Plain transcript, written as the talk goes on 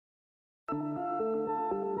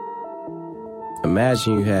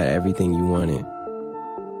Imagine you had everything you wanted.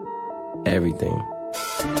 Everything.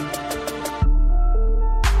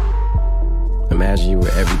 Imagine you were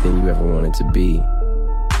everything you ever wanted to be.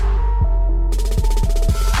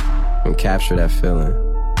 And capture that feeling.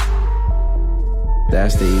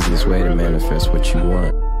 That's the easiest way to manifest what you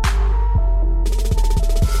want.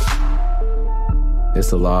 It's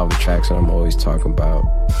the law of attraction I'm always talking about.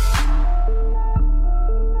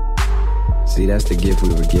 See, that's the gift we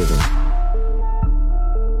were given.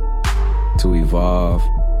 To evolve,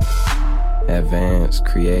 advance,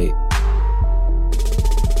 create.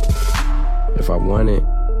 If I want it,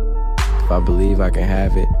 if I believe I can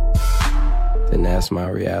have it, then that's my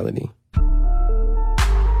reality.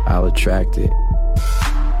 I'll attract it.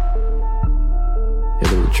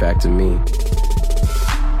 It'll attract to me.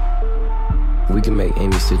 We can make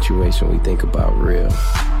any situation we think about real.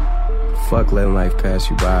 Fuck letting life pass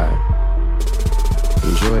you by.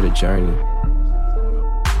 Enjoy the journey.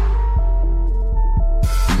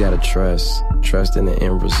 You gotta trust in the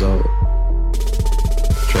end result.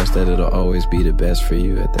 Trust that it'll always be the best for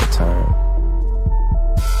you at that time.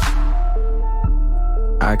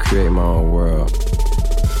 I create my own world.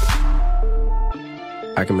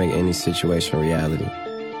 I can make any situation reality.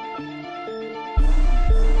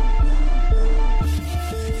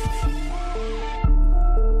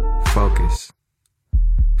 Focus.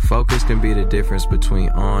 Focus can be the difference between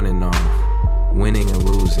on and off, winning and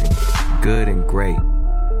losing, good and great,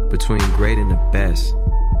 between great and the best.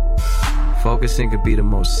 Focusing could be the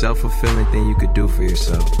most self-fulfilling thing you could do for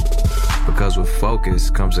yourself, because with focus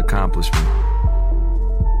comes accomplishment.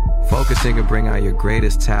 Focusing can bring out your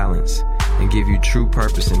greatest talents and give you true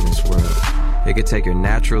purpose in this world. It can take your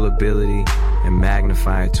natural ability and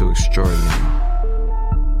magnify it to extraordinary.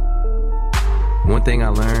 One thing I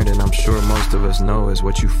learned, and I'm sure most of us know, is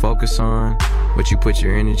what you focus on, what you put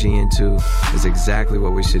your energy into, is exactly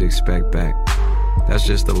what we should expect back. That's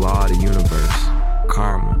just the law of the universe,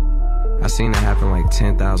 karma. I've seen it happen like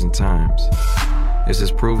 10,000 times. It's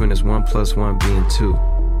as proven as 1 + 1 being 2.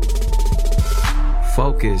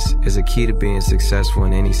 Focus is a key to being successful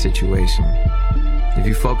in any situation. If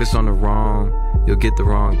you focus on the wrong, you'll get the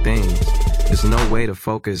wrong things. There's no way to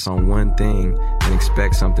focus on one thing and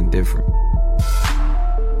expect something different.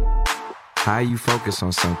 How you focus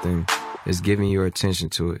on something is giving your attention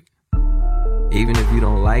to it. Even if you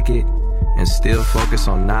don't like it and still focus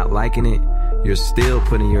on not liking it, you're still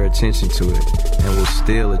putting your attention to it and will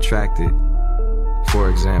still attract it. For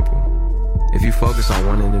example, if you focus on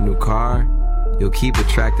wanting a new car, you'll keep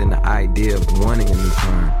attracting the idea of wanting a new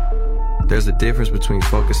car. There's a difference between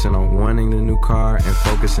focusing on wanting the new car and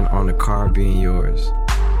focusing on the car being yours.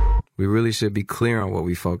 We really should be clear on what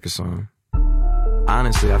we focus on.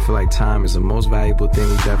 Honestly, I feel like time is the most valuable thing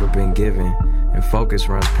we've ever been given, and focus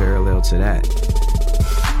runs parallel to that.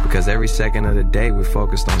 Because every second of the day we're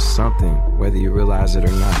focused on something, whether you realize it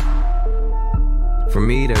or not. For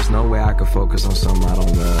me, there's no way I could focus on something I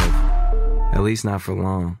don't love, at least not for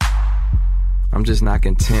long. I'm just not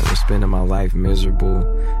content with spending my life miserable,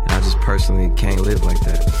 and I just personally can't live like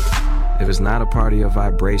that. If it's not a part of your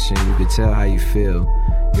vibration, you can tell how you feel,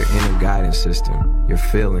 your inner guidance system, your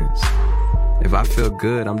feelings. If I feel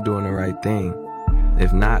good, I'm doing the right thing.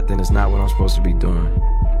 If not, then it's not what I'm supposed to be doing.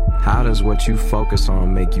 How does what you focus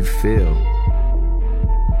on make you feel?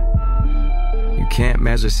 You can't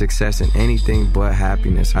measure success in anything but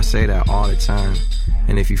happiness. I say that all the time.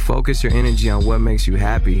 And if you focus your energy on what makes you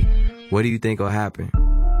happy, what do you think will happen?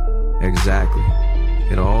 Exactly.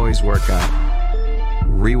 It'll always work out.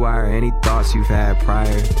 Rewire any thoughts you've had prior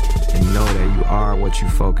and know that you are what you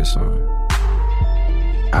focus on.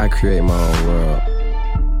 I create my own world.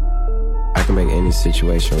 I can make any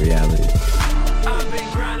situation reality. I've been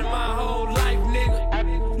grinding my whole life,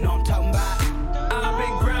 nigga. Know I'm talking about. I've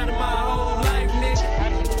been grinding my whole life,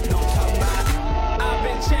 nigga. Know I'm talking about. I've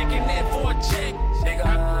been checking in for a check,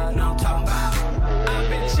 nigga. Know I'm talking about. I've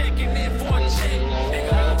been checking in for a check,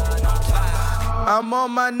 nigga. Know I'm talking about. I'm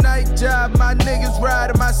on my night job, my niggas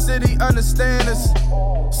ride in my city, understand us.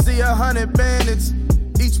 See 100 bandits,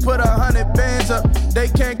 each put 100 bands up. They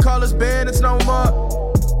can't call us bandits no more.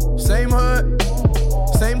 Same hood,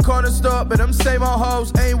 same corner store, but them same old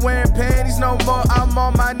hoes ain't wearing panties no more. I'm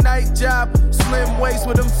on my night job, slim waist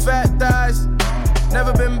with them fat thighs.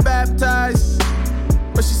 Never been baptized,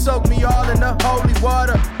 but she soaked me all in the holy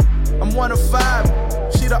water. I'm 1 of 5,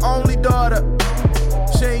 she the only daughter.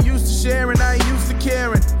 She ain't used to sharing, I ain't used to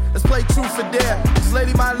caring. Let's play truth or dare. This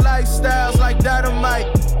lady, my lifestyle's like dynamite.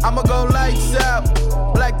 I'ma go lights out,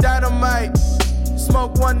 black dynamite.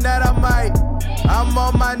 Smoke one that I might. I'm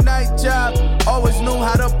on my night job. Always knew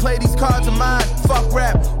how to play these cards of mine. Fuck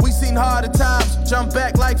rap, we see seen harder times. Jump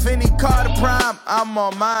back like Vinny Carter prime. I'm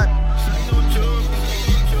on mine.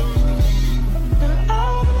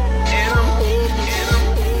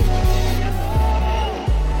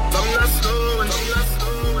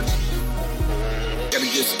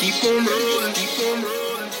 Just keep on rolling, keep on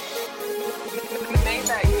rolling.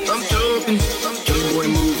 I'm joking, boy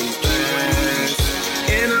moving fast.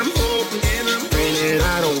 And I'm hoping, praying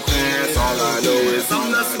I don't pass. All I know is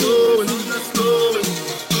I'm not slowing,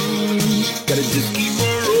 Gotta just keep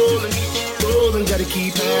on rolling, gotta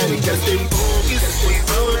keep at it, gotta stay focused,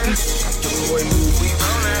 boy moving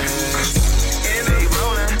fast. And I'm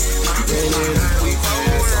rolling, praying I don't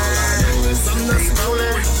pass. All I know is I'm not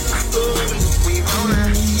slowing.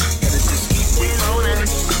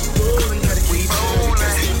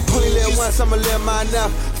 I'ma live mine now.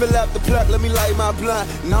 Fill up the plug, let me light my blunt.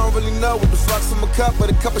 And I don't really know what the fuck's in my cup, but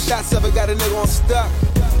a couple shots of it got a nigga on stuck.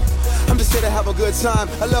 I'm just here to have a good time.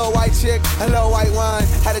 A little white chick, a little white wine.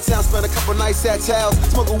 Had a town, spent a couple nights at towels.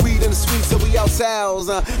 Smoking weed in the streets, so we out sales.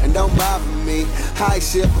 And don't bother me. High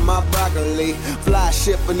shit for my broccoli. Fly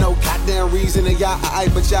shit for no goddamn reason. And y'all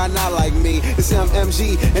aight, but y'all not like me. It's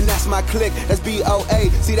MMG, and that's my clique. That's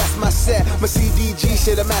BOA. See, that's my set. My CDG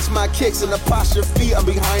shit, I match my kicks. And apostrophe, I'm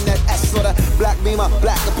behind that S for the black beamer.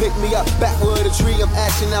 Black to pick me up. Backwood a tree, I'm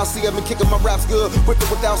action now. See, I've been kicking my raps good. With or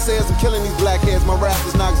without sales, I'm killing these black heads. My rap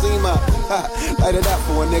is Noxzema. Light it up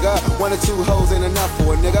for a nigga. 1 or 2 hoes ain't enough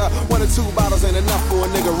for a nigga. 1 or 2 bottles ain't enough for a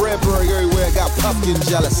nigga. Redberry everywhere, got puff getting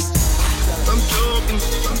jealous. I'm joking,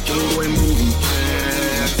 boy moving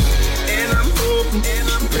fast. And I'm hoping,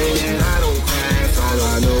 praying I don't crash. All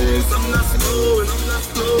I know is I'm not slowing,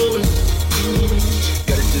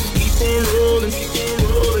 Gotta just keep on rolling,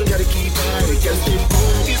 gotta keep at it, gotta stay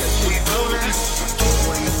focused,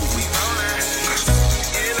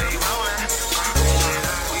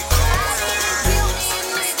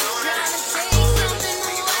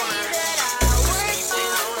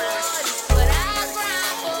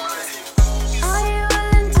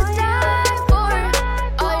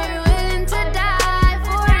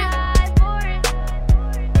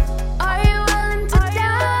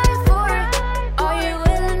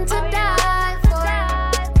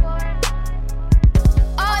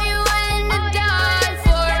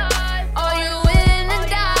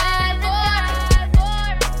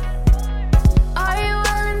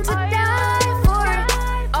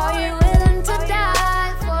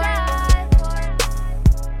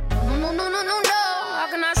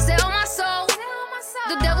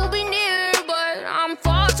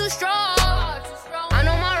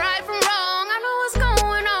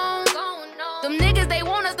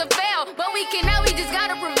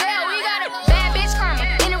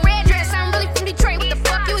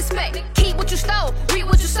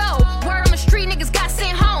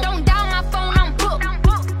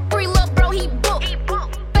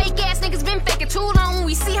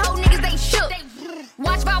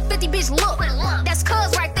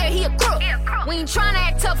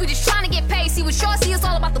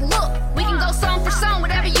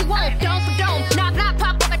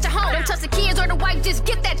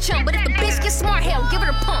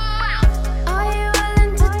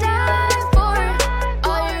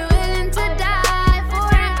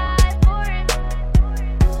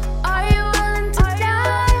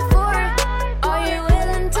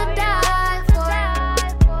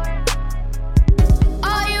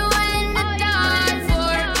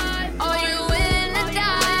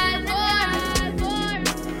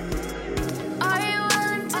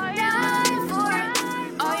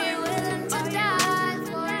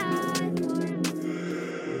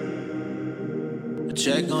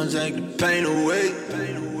 Check gon' take the pain away.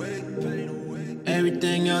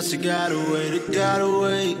 Everything else, it gotta wait, it gotta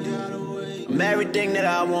wait. I'm everything that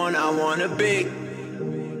I wanna be.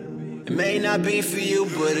 It may not be for you,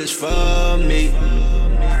 but it's for me.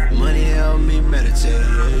 Money help me meditate,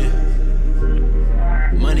 yeah.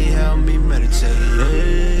 Money help me meditate,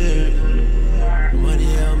 yeah. Money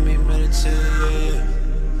help me meditate, yeah.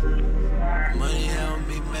 Money help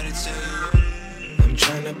me meditate, yeah. I'm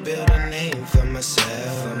tryna build a name for myself,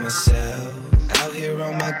 Out here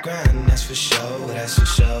on my grind, that's for sure,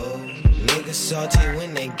 Niggas salty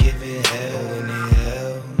when they give it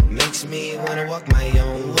hell, Makes me wanna walk my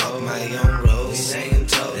own road. We saying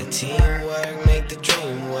told the teamwork make the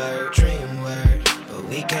dream work. But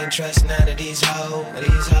we can't trust none of these hoes.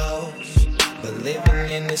 But living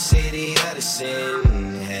in the city of the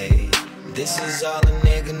sin, hey, this is all a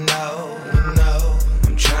nigga know.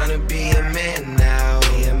 I'm tryna be a man now.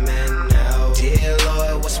 Dear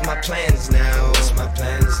Lord, what's my plans now?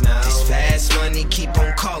 This fast money keep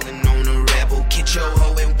on calling on a rebel. Get your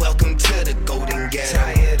hoe and welcome to the golden ghetto.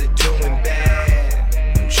 Tired of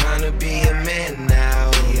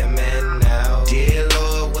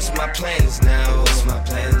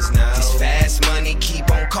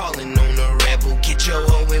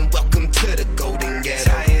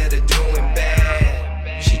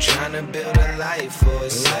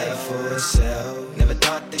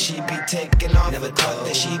Never thought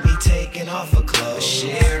that she'd be taking off her clothes. But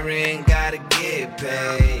Sharon gotta get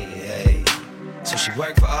paid. So she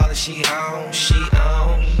work for all that she own.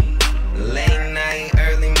 Late night,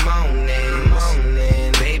 early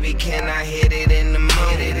morning. Baby, can I hit it in the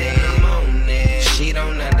morning? She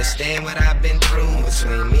don't understand what I've been through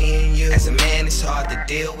between me and you. As a man, it's hard to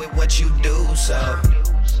deal with what you do. So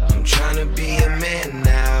I'm trying to be a man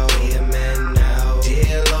now.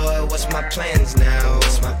 Dear Lord, what's my plans now?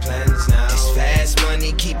 This fast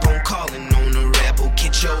money keep on calling on the rebel.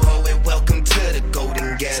 Get your hoe and welcome to the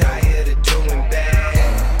golden ghetto. Tired of doing bad.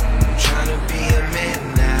 I'm trying to be a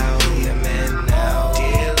man now.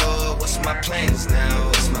 Dear Lord, what's my plans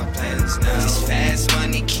now? This fast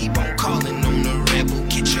money keep on calling on the rebel.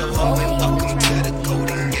 Get your hoe and welcome to the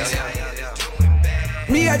golden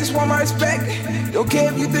ghetto. Me, I just want my respect. Don't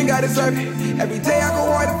care if you think I deserve it. Every day I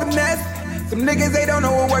go hard to finesse. Some niggas, they don't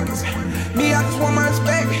know what work is. Me, I just want my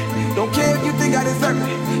respect. Don't care if you think I deserve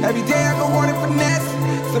it. Every day I go hard to finesse.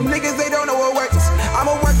 Some niggas, they don't know what work is.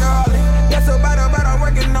 I'm a workaholic. That's about I'm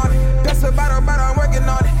working on it. That's about I'm working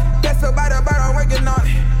on it. That's about I'm working on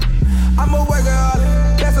it. I'm a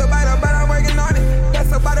workaholic. That's about I'm working on it.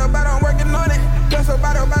 That's about I'm working on it. That's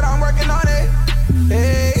about I'm working on it.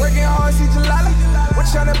 Hey, working hard, see Jalala.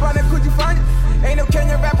 What tryna find it, could you find it? Ain't no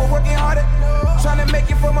Kenyan rapper working harder. Tryna make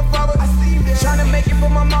it for my father. Tryna make it for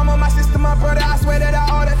my mama, my sister, my brother. I swear that I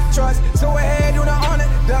oughta trust. So ahead, do the honor.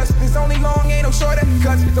 Dust is only long, ain't no shorter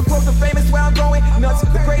cuts. So close to famous where I'm going nuts.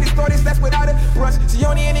 The greatest artist, that's without a brush. She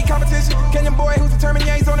only any competition. Kenyan boy who's determined,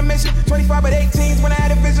 yeah, he's on a mission. 25 but 18s when I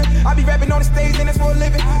had a vision. I be rapping on the stage and that's for a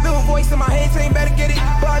living. Little voice in my head saying better get it.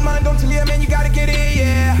 Bad mind, don't you hear, man, you gotta get it,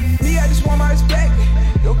 yeah. Me, I just want my respect.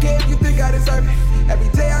 Don't care if you think I deserve it. Every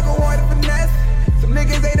day I go hard to finesse. Some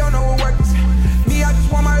niggas, they don't know what work is. Me, I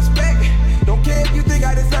just want my respect. Don't care if you think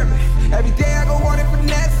I deserve it. Every day I go hard to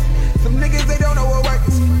finesse. Some niggas, they don't know what work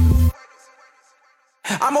is.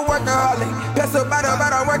 I'm a workaholic. That's about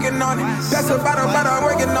I'm working on it. That's about I'm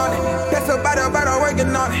working on it. That's about I'm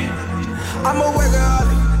working on it. I'm a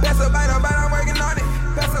workaholic. That's about I'm working on it.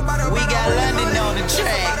 That's about We got London on the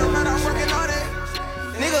track.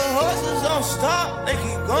 Nigga, horses don't stop, they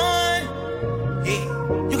keep going.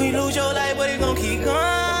 Yeah. You can lose your life, but it gon' keep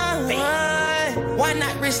going. Why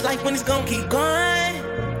not risk life when it's gon' keep going?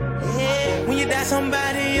 Yeah. When you die,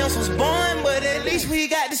 somebody else was born, but at least we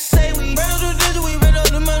got to say we ran on the digit, we ran on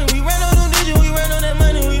the money, we ran on the digit, we ran on that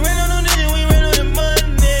money, we ran on the digit, we ran on that money.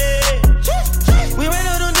 We ran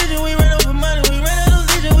on the digit, we ran on some money, we ran on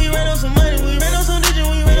the digit, we ran on some money, we ran on some digit,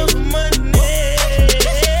 we ran on some money.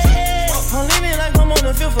 I'm living like I'm on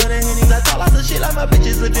the field for the Henny. I talk lots of shit like my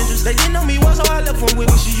bitches adventures. They didn't know me once, so I left them with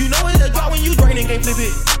wishes. You know it's a drop when you drain and can't flip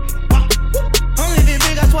it. I'm living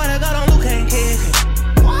big, I swear to God, on Luke can't care.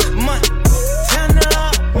 Money, turn it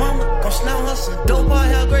up, mama. Gon' slam her some dope, boy,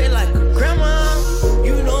 hell great like a grandma.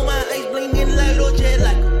 You know my ice blingin' like Roger,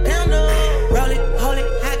 like a panda. Roll it, hold it,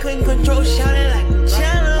 I couldn't control, shout it like a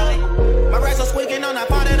channel. My racks are squeaking on that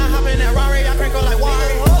pot and I hop in that Rari, I crank her like water.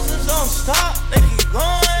 Horses don't stop, they keep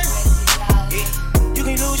going. You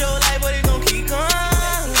can lose your life, but it gon' keep going.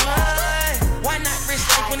 Why not risk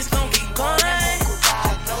life when it's gon' keep going?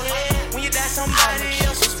 When you die, somebody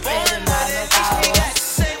else was born. But at least we got to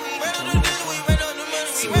say we ran on the digit, we ran on the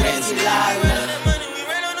money, we ran on the digit, we ran on the money, we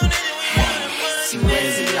ran on the digit, we ran on the money. Si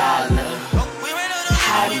wezi lala,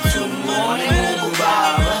 hadi tomorrow Mungu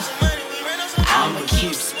Baba. I'ma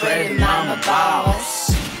keep spreading, I'm a boss.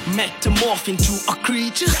 Metamorph into a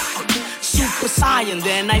creature, Super Saiyan,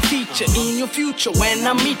 then I feature in your future when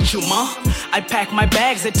I meet you, ma. I pack my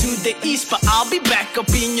bags head to the east, but I'll be back up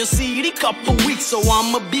in your city couple weeks, so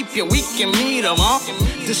I'ma beep ya, we can meet 'em, huh?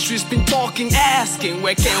 The streets been talking, asking,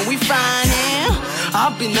 where can we find him?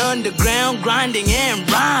 I've been underground, grinding and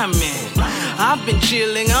rhyming. I've been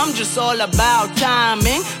chilling, I'm just all about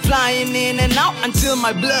timing. Flying in and out until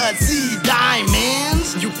my blood see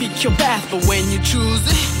diamonds. You pick your path, but when you choose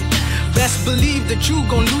it, best believe that you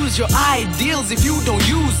gon' lose your ideals if you don't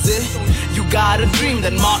use it. You got a dream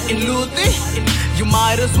that Martin Luther, you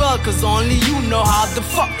might as well, cause only you know how the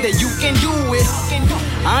fuck that you can do it.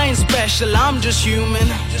 I ain't special, I'm just human.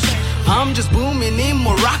 I'm just booming in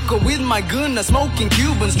Morocco with my gunner, smoking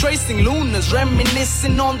Cubans, tracing lunars,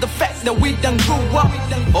 reminiscing on the fact that we done grew up.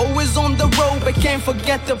 Always on the road, but can't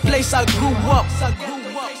forget the place I grew up.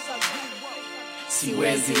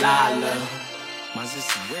 Siwezi lala,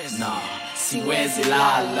 nah, siwezi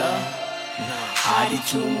lala, hadi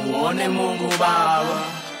tumuone Mungu Baba.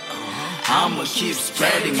 I'ma keep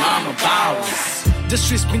spreading, I'm a boss. The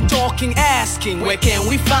streets been talking, asking, where can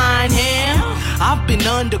we find him? I've been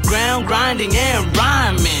underground, grinding and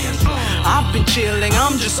rhyming. I've been chilling,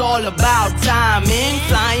 I'm just all about timing.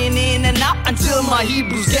 Flying in and out until my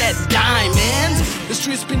Hebrews get diamonds. The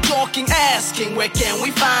streets been talking, asking, where can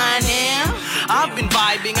we find him? I've been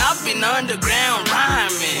vibing, I've been underground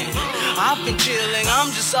rhyming. I've been chilling,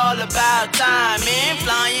 I'm just all about timing.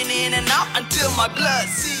 Flying in and out until my blood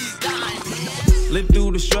sees diamonds. Live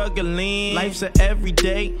through the struggling, life's a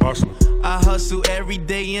everyday. I hustle every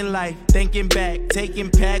day in life, thinking back,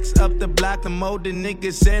 taking packs up the block. The older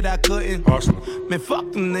niggas said I couldn't. Man,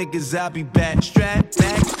 fuck them niggas, I'll be back. Strap,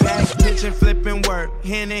 backpack, pitching, flipping work,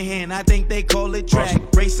 hand in hand. I think they call it track.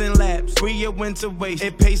 Racing laps, free your winter waste.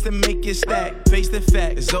 It pays to make it stack. Face the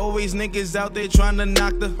fact, there's always niggas out there trying to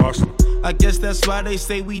knock the. I guess that's why they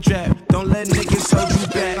say we trap. Don't let niggas hold you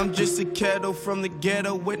back. I'm just a kettle from the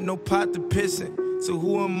ghetto with no pot to piss in. So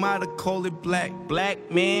who am I to call it black?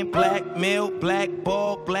 Black man, black male, black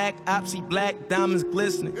ball, black opsy, black diamonds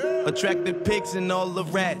glistening. Attractive pigs and all the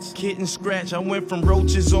rats. Kitten scratch. I went from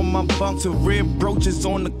roaches on my bunk to rib brooches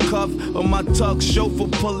on the cuff of my tux. Chauffeur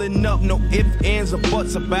pulling up, no ifs, ands, or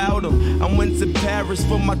buts about them. I went to Paris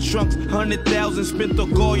for my trunks. 100,000 spent the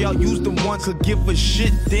goal, y'all used them once. Could give a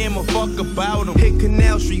shit, damn a fuck about them. Hit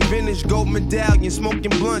Canal Street, vintage gold medallion,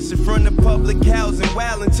 smoking blunts in front of public housing.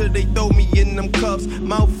 Wild until they throw me in them cups.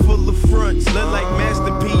 Mouth full of fronts, look like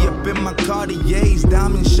Master P up in my Cartiers.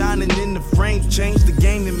 Diamonds shining in the frames, changed the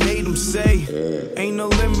game and made them say, ain't no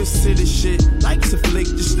limits to this shit. Life's a flick,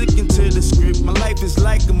 just sticking to the script. My life is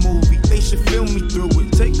like a movie, they should film me through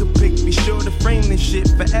it. Take a pic, be sure to frame this shit.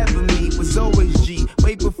 Forever me was always G,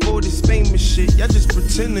 way before this famous shit. Y'all just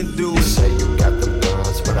pretend to do it. You say you got them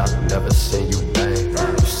guns, but I've never seen you bang.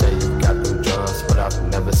 You say you got them guns, but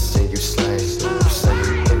I've never seen you slang. You say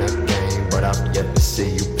you in a game, but I've yet to see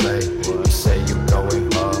you play. You say you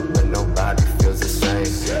going hard, but nobody feels the same.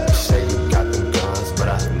 You say you got them guns, but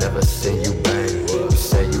I've never seen you bang. You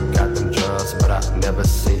say you got them drugs, but I've never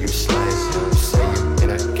seen you slang. You say you in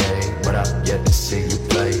a game, but I've yet to see you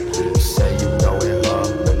play. You say you going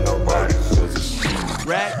hard, but nobody feels the same.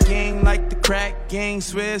 Rap game like the crack gang,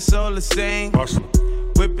 swear it's all the same.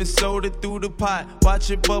 Whipping soda through the pot,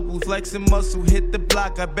 watch it bubble, flexing muscle, hit the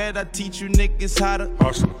block. I bet I teach you niggas how to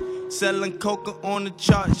hustle. Selling coca on the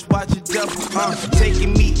charts, watch it double.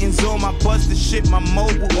 Taking meetings on my bus, the shit, my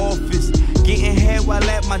mobile office. Getting head while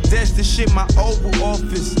at my desk, the shit, my Oval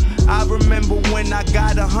Office. I remember when I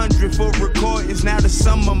got 100 for recordings. Now the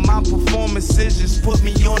sum of my performances just put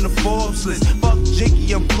me on the Forbes list. Fuck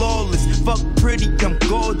Jiggy, I'm flawless. Fuck pretty, I'm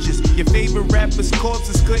gorgeous. Your favorite rapper's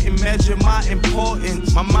corpses couldn't measure my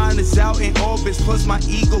importance. My mind is out in orbits, plus my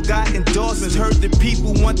ego got endorsements. Heard that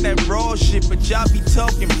people want that raw shit, but y'all be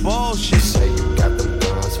talking bullshit. You say you got them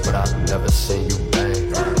guns, but I've never seen you bang.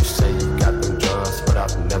 You say you got them drugs, but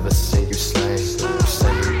I've never seen you slang. You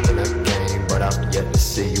say you in a game, but I've yet to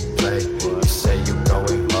see you play. You say you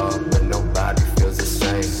going hard, but nobody feels the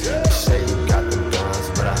same. You say you got them guns,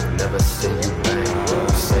 but I've never seen you bang. You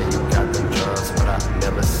say you got them drugs, but I've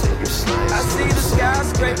never seen you slang. I see the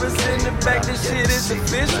skyscrapers in the back, this shit is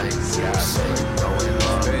official. You say you going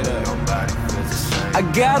hard, but nobody feels the same. I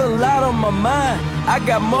got a lot on my mind, I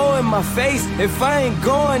got more in my face. If I ain't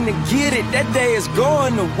going to get it, that day is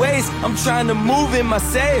going to waste. I'm trying to move in my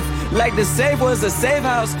safe, like the safe was a safe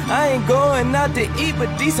house. I ain't going out to eat,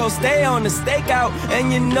 but these hoes stay on the stakeout.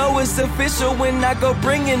 And you know it's official when I go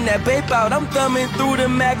bringing that babe out. I'm thumbing through the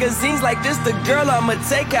magazines like this the girl I'ma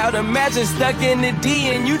take out. Imagine stuck in the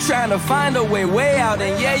D and you trying to find a way out.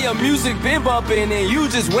 And yeah, your music been bumping and you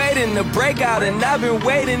just waiting to break out. And I've been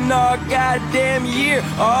waiting all goddamn year.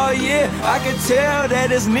 Oh yeah, I can tell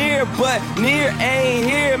that it's near, but near ain't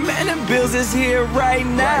here. Man, them bills is here right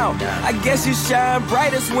now. I guess you shine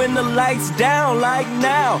brightest when the lights down, like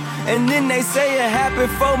now. And then they say it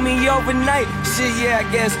happened for me overnight. Shit, yeah,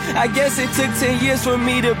 I guess it took 10 years for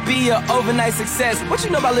me to be an overnight success. What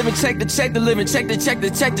you know about living check to check to living, check to check to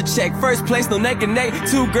check to check. First place, no neck and neck.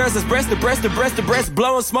 Two girls that's breast to breast to breast to breast,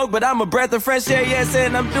 blowing smoke, but I'm a breath of fresh air, yes.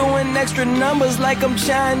 And I'm doing extra numbers like I'm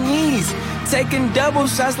Chinese. Taking double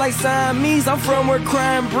shots like Siamese. I'm from where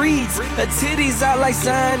crime breeds. The titties out like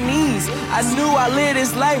Siamese. I knew I lived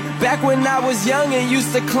this life back when I was young and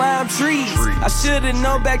used to climb trees. I should've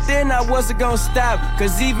known back then I wasn't gonna stop,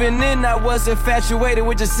 cause even then I was infatuated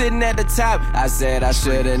with just sitting at the top. I said I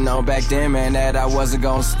should've known back then, man, that I wasn't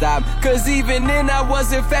gonna stop, cause even then I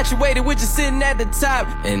was infatuated with just sitting at the top.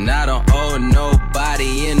 And I don't owe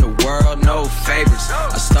nobody in the world no favors.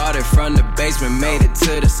 I started from the basement, made it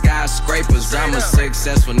to the skyscrapers. I'm a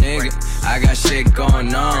successful nigga, I got shit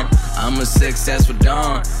going on. I'm a successful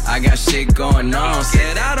don, I got shit going on.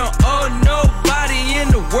 Said I don't owe nobody in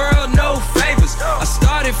the world no favors. I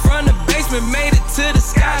started from the basement, made it to the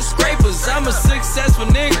skyscrapers.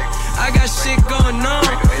 shit going on.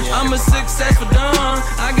 I'm a successful don.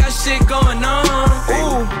 I got shit going on.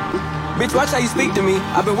 Ooh. Bitch, watch how you speak to me.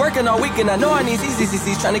 I've been working all week and I know I need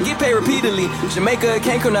CCCCs, trying to get paid repeatedly. Jamaica,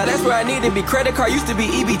 Cancun, now that's where I need to be. Credit card used to be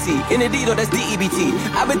EBT. Inedito, that's DEBT.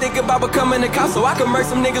 I've been thinking about becoming a cop so I can murk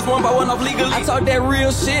some niggas one by one off legally. I talk that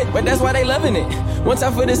real shit, but that's why they loving it. One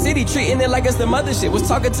time for the city, treating it like it's the mother shit. Was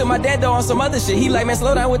talking to my dad though on some other shit. He like, man,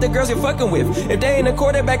 slow down with the girls you're fucking with. If they ain't a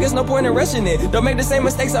quarterback, there's no point in rushing it. Don't make the same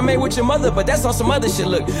mistakes I made with your mother, but that's on some other shit.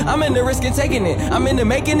 Look, I'm in the risk of taking it. I'm into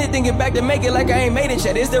making it, thinking back to make it like I ain't made it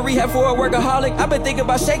yet. Is the rehab for a workaholic? I've been thinking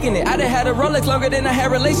about shaking it. I done had a Rolex longer than I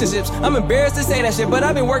had relationships. I'm embarrassed to say that shit, but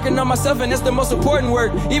I've been working on myself and that's the most important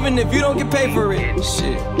work, even if you don't get paid for it.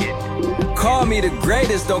 Shit. Call me the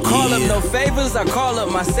greatest, don't call up no favors, I call up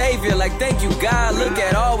my savior. Like thank you God, look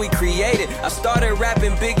at all we created. I started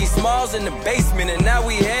rapping Biggie Smalls in the basement, and now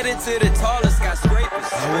we headed to the tallest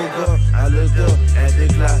skyscrapers. I woke up, I looked up at the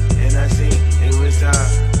clock, and I seen it was time.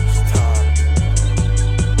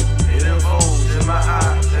 It unfolds in my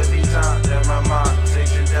eyes every time that my mom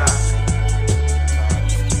takes a dive.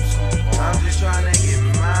 I'm just trying to get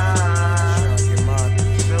mine,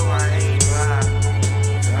 so I ain't lying.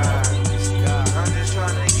 I'm just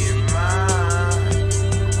trying to get mine,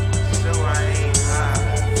 so I ain't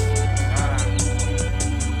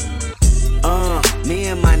lying. Me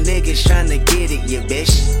and my niggas tryna get it, yeah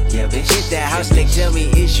bitch. Yeah bitch. Hit that house, they tell me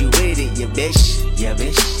is you with it, yeah bitch. Yeah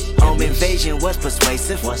bitch. Home invasion was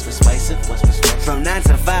persuasive. What's persuasive? What's persuasive? From 9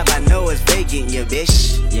 to 5, I know it's vacant, yeah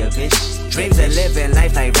bitch. Yeah bitch. Dreams of living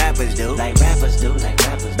life like rappers do. Like rappers do, like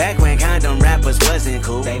rappers. Back when condom rappers wasn't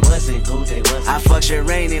cool. They wasn't cool, they wasn't. I fucked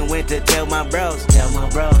Shireen and went to tell my bros. Tell my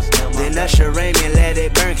bros, tell my then Usher Raymond Let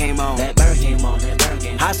It Burn came on. That burn came on, that burn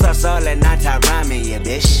came on. Hot sauce all that night rhyming, yeah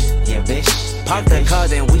bitch. Yeah bitch. Park the car,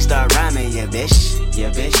 then we start rhyming, yeah bitch.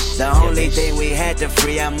 Yeah bitch. The only thing we had to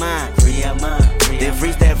free our mind. Free our mind. Then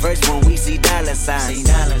freeze that verse when we see dollar signs. See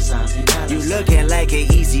dollar signs. You looking like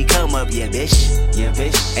an easy come up, yeah bitch. Yeah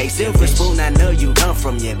bitch. A silver spoon, I know you come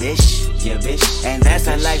from, yeah bitch. Yeah bitch. And that's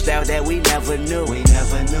a lifestyle that we never knew. We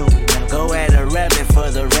never knew. Go at a rapping for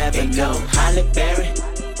the revenue. Go Halle Berry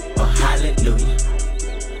or Hallelujah.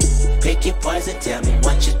 Pick your poison, tell me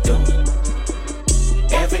what you doing.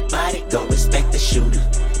 Everybody go respect the shooter,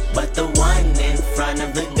 but the one in front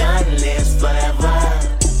of the gun lives forever.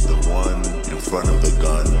 The one in front of the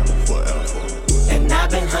gun forever. And I've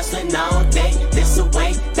been hustling all day, this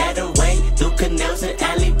away, that away, through canals and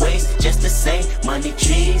alleyways, just to say, money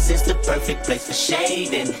trees is the perfect place for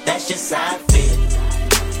shade, and that's just how I feel.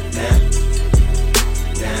 Nah,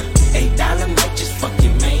 $8 might just fuck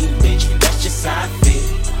your main bitch, that's just how I feel.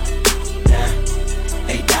 Nah,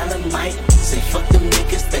 $8 might say fuck them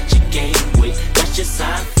niggas that you game with, that's just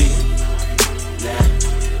how I feel. Nah,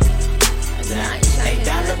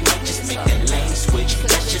 $8 might just make that lane switch,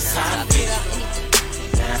 that's just how I feel.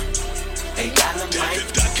 Nah, $8 might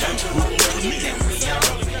come to me and we all.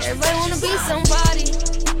 Everybody wanna be somebody.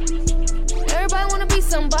 Everybody wanna be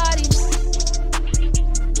somebody.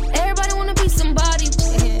 Everybody wanna be somebody.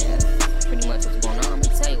 Yeah, pretty much what's going on. I'm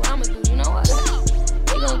gonna tell you what I'm gonna do. You know what?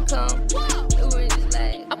 They gonna come.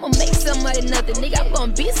 I'ma make somebody nothing, nigga. I'm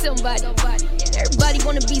gonna be somebody. Everybody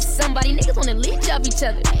wanna be somebody. Niggas wanna leech off each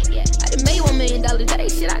other. I done made $1 million. That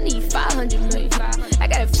ain't shit. I need 500 million. I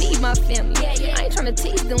gotta feed my family. I ain't tryna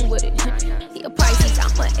tease them with it. He a Pisces,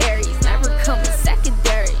 I'm an Aries. Never coming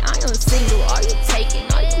secondary. I am single. Are you taking?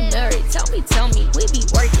 Are you married? Tell me. We be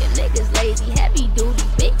working. Niggas lazy, heavy duty,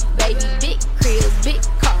 big baby, big cribs, big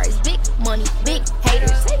cars, big money, big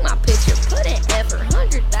haters. Take my picture, put an effort.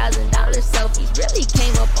 $100,000 selfies. Really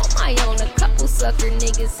came up on my own. A couple sucker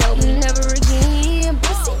niggas help me never again.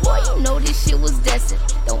 Pussy boy, you know this shit was destined.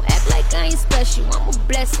 Don't act like I ain't special. I'm a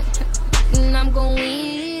blessing. And I'm gon'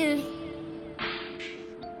 win.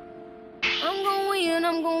 I'm gon' win.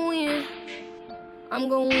 I'm gon' win. I'm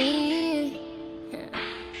gon' win.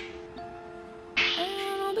 I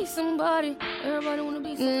wanna be somebody. Everybody wanna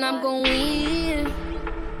be somebody. And I'm gon' win.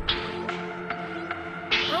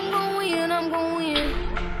 I'm gon' win. I'm gon' win.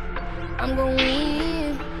 I'm gon'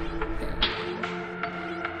 win.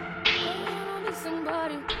 I wanna be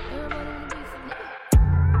somebody. Everybody wanna be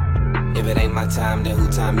somebody. If it ain't my time, then who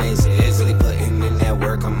time is it? It's really putting in that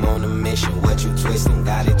work, I'm on a mission. What you twisting,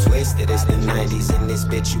 got it twisted. It's the 90s in this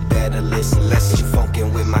bitch, you better listen. Less you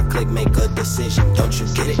funkin' with my click, make a decision. Don't you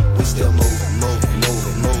get it? We still moving.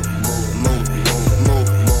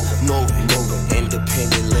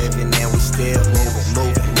 Independent living, and we still moving.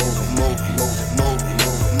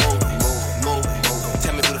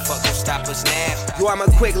 Tell me who the fuck gon' stop us rappers now. Yo, I'm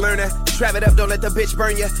a quick learner. Trap it up, don't let the bitch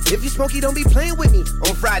burn ya. If you smoky, don't be playing with me.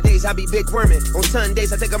 On Fridays, I be big wormin'. On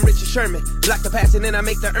Sundays, I think I'm Richard Sherman. Block the pass and then I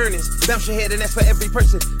make the earnings. Bounce your head and that's for every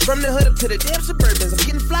person. From the hood up to the damn suburbans. I'm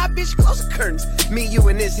getting fly, bitch, close the curtains. Me, you,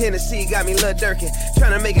 and this Hennessy got me Lil Durkin.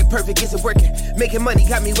 Tryna make it perfect, isn't working. Making money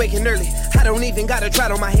got me waking early. I don't even got a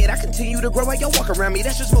drought on my head. I continue to grow while y'all walk around me.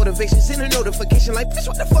 That's just motivation. Send a notification like, bitch,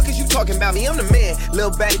 what the fuck is you talking about me? I'm the man.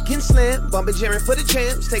 Lil Vatican slam. Bumpin' jamming for the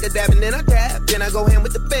champs. Take a dab and then I dab. Then I go ham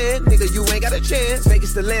with the band. Nigga, you ain't got a chance.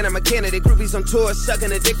 Vegas the land, I'm a candidate. Groupies on tour,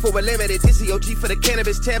 sucking a dick for a limited. Dizzy OG for the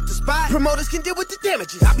cannabis, tap the spot. Promoters can deal with the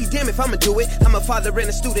damages. I'll be damned if I'ma do it. I'm a father and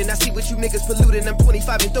a student. I see what you niggas polluting. I'm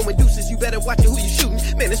 25 and throwing deuces. You better watch it who you shooting.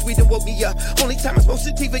 Man, this weed done woke me up. Only time I smoke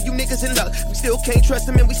sativa, you niggas in love. We still can't trust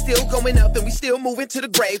them and we still going up and we still moving to the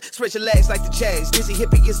grave. Spread your legs like the Jays. Dizzy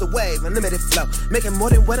hippie is the wave. Unlimited flow. Making more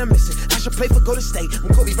than what I'm missing. I should play for Golden State.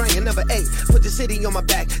 I'm Kobe Bryant, number 8. Put the city on my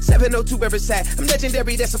back. 702 where it's at. I'm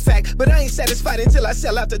legendary, that's a fact. But I ain't satisfied until I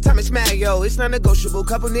sell out the time it's mad. Yo, it's not negotiable.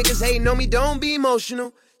 Couple niggas hating on me, don't be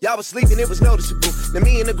emotional. Y'all was sleeping, it was noticeable. Now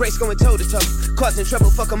me and the Grace going toe to toe. Causing trouble,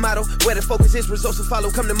 fuck a model. Where the focus is, results will follow.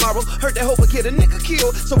 Come tomorrow. Hurt that hope a kid, a nigga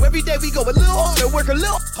kill. So every day we go a little harder, work a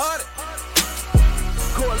little harder.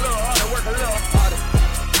 Go a little harder.